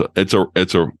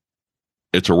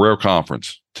rare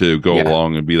conference to go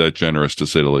along and be that generous, to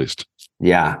say the least.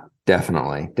 Yeah,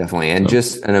 definitely. And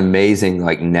just an amazing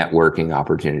networking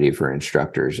opportunity for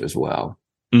instructors as well.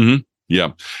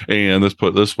 Yeah. And let's put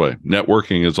it this way.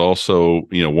 Networking is also,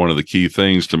 one of the key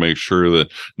things to make sure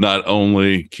that not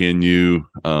only can you,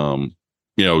 know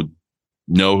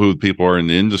who people are in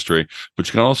the industry, but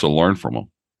you can also learn from them.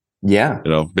 Yeah.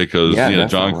 Because, Yeah, John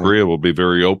definitely. Correa will be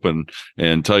very open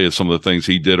and tell you some of the things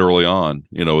he did early on,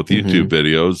 with YouTube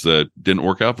videos that didn't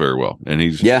work out very well. And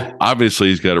he's got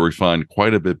to refine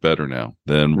quite a bit better now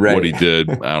than what he did.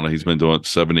 I don't know. He's been doing it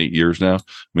 7-8 years now. I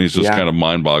mean, it's just kind of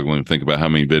mind boggling to think about how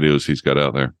many videos he's got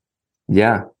out there.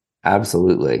 Yeah,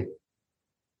 absolutely.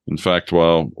 In fact,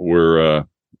 while we're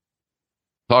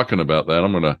talking about that,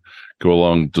 I'm going to go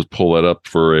along, just pull that up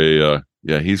for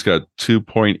he's got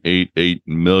 2.88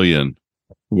 million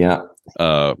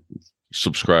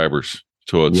subscribers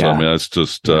to it. So, I mean, that's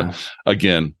just,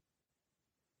 again,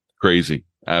 crazy,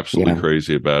 absolutely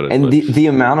crazy about it. And the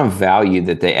amount of value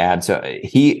that they add. So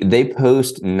they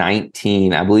post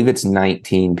 19, I believe it's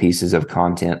 19 pieces of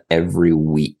content every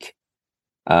week.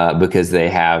 Because they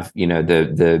have,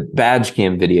 the badge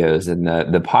cam videos and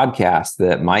the podcast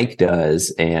that Mike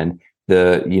does and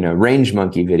the, range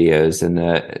monkey videos and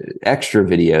the extra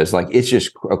videos. Like, it's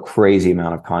just a crazy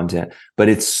amount of content, but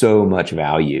it's so much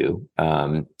value.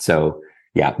 So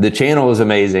yeah, the channel is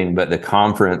amazing, but the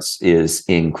conference is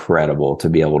incredible to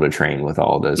be able to train with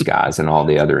all those guys and all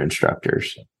the other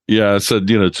instructors. Yeah, it said,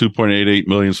 2.88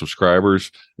 million subscribers,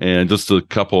 and just a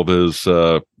couple of his,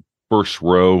 first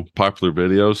row popular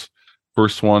videos.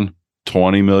 First one,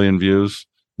 20 million views.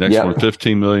 Next one,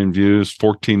 15 million views,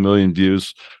 14 million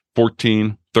views,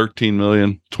 14, 13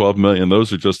 million, 12 million.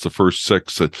 Those are just the first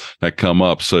 6 that come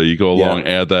up. So you go along,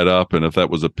 add that up. And if that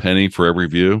was a penny for every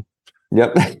view,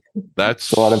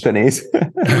 that's a lot of pennies.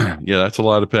 Yeah, that's a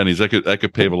lot of pennies. That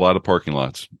could pave a lot of parking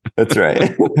lots. That's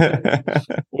right.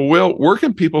 Well, where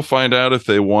can people find out if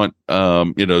they want,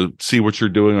 see what you're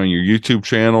doing on your YouTube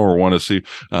channel, or want to see,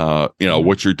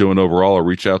 what you're doing overall, or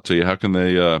reach out to you? How can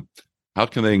they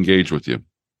engage with you?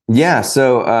 Yeah.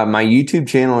 So my YouTube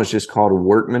channel is just called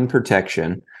Workman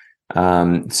Protection.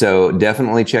 So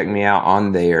definitely check me out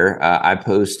on there. I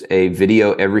post a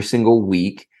video every single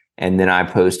week, and then I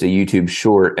post a YouTube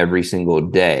short every single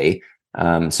day.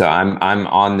 So I'm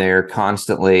on there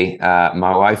constantly.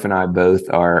 My wife and I both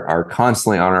are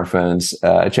constantly on our phones,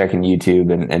 checking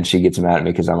YouTube, and she gets mad at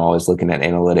me because I'm always looking at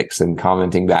analytics and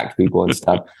commenting back to people and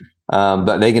stuff.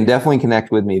 But they can definitely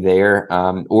connect with me there,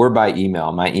 or by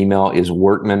email. My email is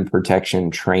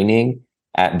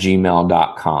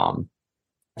workmanprotectiontraining@gmail.com.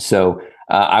 So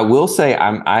I will say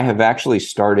I have actually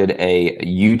started a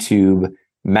YouTube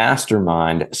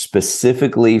mastermind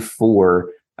specifically for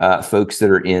folks that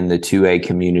are in the 2A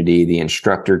community, the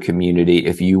instructor community.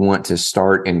 If you want to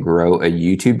start and grow a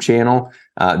YouTube channel,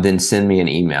 then send me an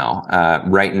email.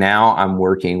 Right now, I'm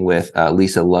working with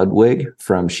Lisa Ludwig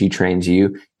from She Trains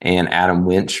You and Adam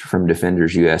Winch from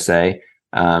Defenders USA.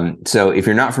 So if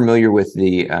you're not familiar with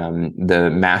the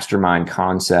mastermind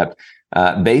concept,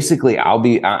 basically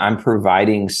I'm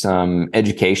providing some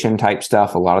education type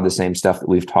stuff, a lot of the same stuff that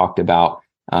we've talked about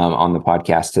on the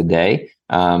podcast today.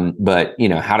 But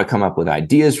how to come up with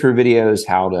ideas for videos,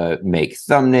 how to make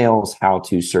thumbnails, how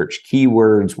to search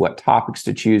keywords, what topics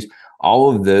to choose,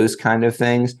 all of those kind of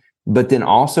things. But then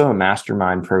also a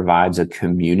mastermind provides a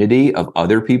community of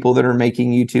other people that are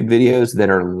making YouTube videos that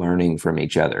are learning from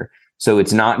each other. So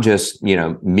it's not just,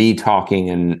 me talking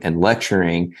and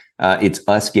lecturing. It's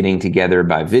us getting together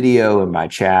by video and by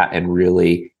chat and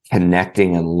really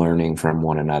connecting and learning from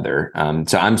one another.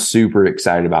 So I'm super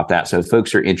excited about that. So if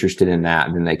folks are interested in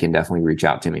that, then they can definitely reach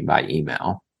out to me by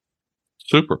email.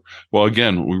 Super. Well,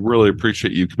 again, we really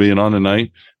appreciate you being on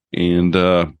tonight, and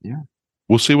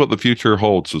we'll see what the future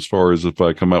holds as far as if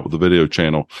I come out with a video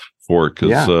channel for it,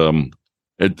 because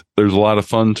there's a lot of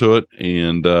fun to it,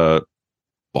 and the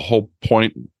whole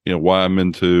point, why I'm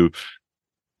into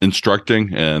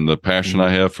instructing and the passion I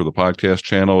have for the podcast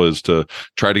channel is to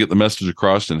try to get the message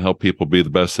across and help people be the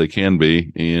best they can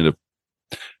be. And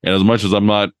as much as I'm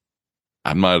not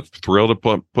thrilled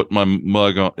to put my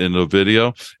mug in a video,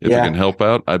 if it can help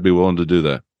out, I'd be willing to do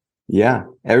that. Yeah.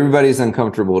 Everybody's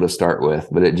uncomfortable to start with,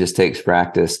 but it just takes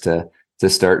practice to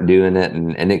start doing it.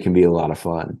 And it can be a lot of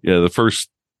fun. Yeah. The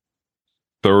first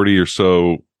 30 or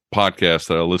so podcast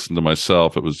that I listened to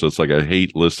myself, it was just like, I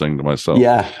hate listening to myself.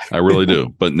 Yeah, I really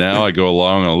do. But now I go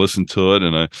along and I listen to it,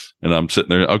 and I'm sitting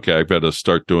there. Okay, I've got to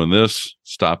start doing this,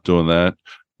 stop doing that.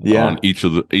 On each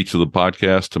of the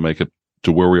podcasts to make it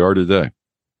to where we are today.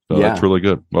 So that's really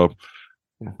good. Well,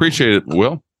 appreciate it,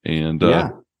 Will, and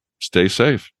stay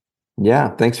safe.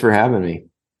 Yeah, thanks for having me.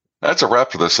 That's a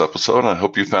wrap for this episode. I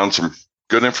hope you found some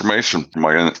good information from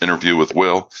my interview with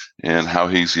Will and how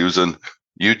he's using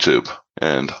YouTube.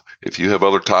 And if you have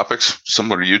other topics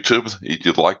similar to YouTube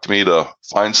you'd like me to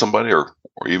find somebody or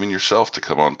even yourself to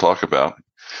come on and talk about,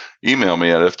 email me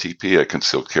at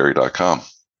ftp@concealedcarry.com.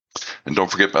 And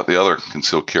don't forget about the other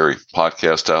Concealed Carry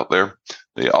podcast out there.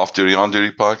 the Off Duty, On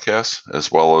Duty podcast,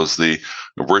 as well as the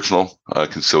original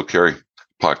Concealed Carry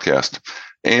podcast.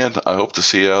 And I hope to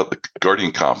see you at the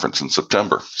Guardian Conference in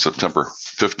September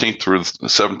 15th through the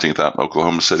 17th out in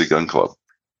Oklahoma City Gun Club.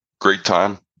 Great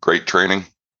time, great training,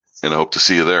 and I hope to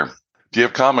see you there. If you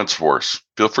have comments for us,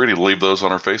 feel free to leave those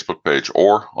on our Facebook page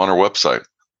or on our website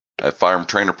at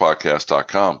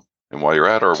firearmtrainerpodcast.com. And while you're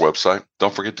at our website,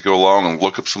 don't forget to go along and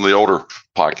look up some of the older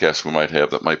podcasts we might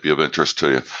have that might be of interest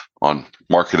to you on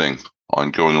marketing, on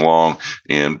going along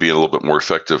and being a little bit more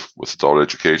effective with adult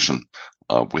education.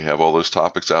 We have all those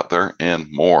topics out there and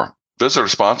more. Visit our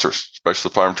sponsors, especially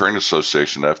the Firearm Training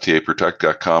Association at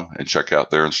FTAProtect.com, and check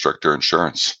out their instructor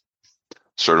insurance.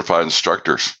 Certified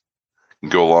instructors can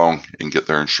go along and get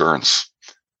their insurance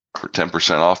for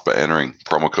 10% off by entering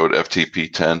promo code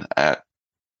FTP10 at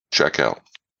checkout.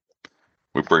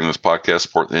 We bring this podcast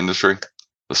support the industry,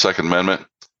 the Second Amendment,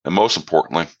 and most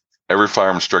importantly, every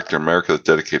firearm instructor in America that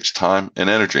dedicates time and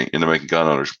energy into making gun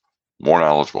owners more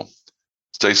knowledgeable.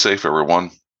 Stay safe,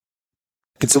 everyone.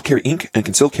 Concealed Carry Inc. and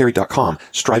ConcealedCarry.com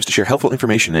strives to share helpful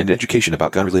information and education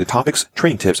about gun-related topics,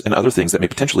 training tips, and other things that may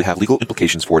potentially have legal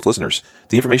implications for its listeners.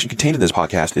 The information contained in this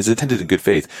podcast is intended in good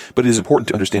faith, but it is important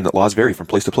to understand that laws vary from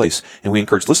place to place, and we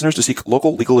encourage listeners to seek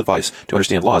local legal advice to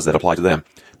understand laws that apply to them.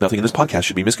 Nothing in this podcast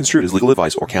should be misconstrued as legal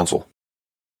advice or counsel.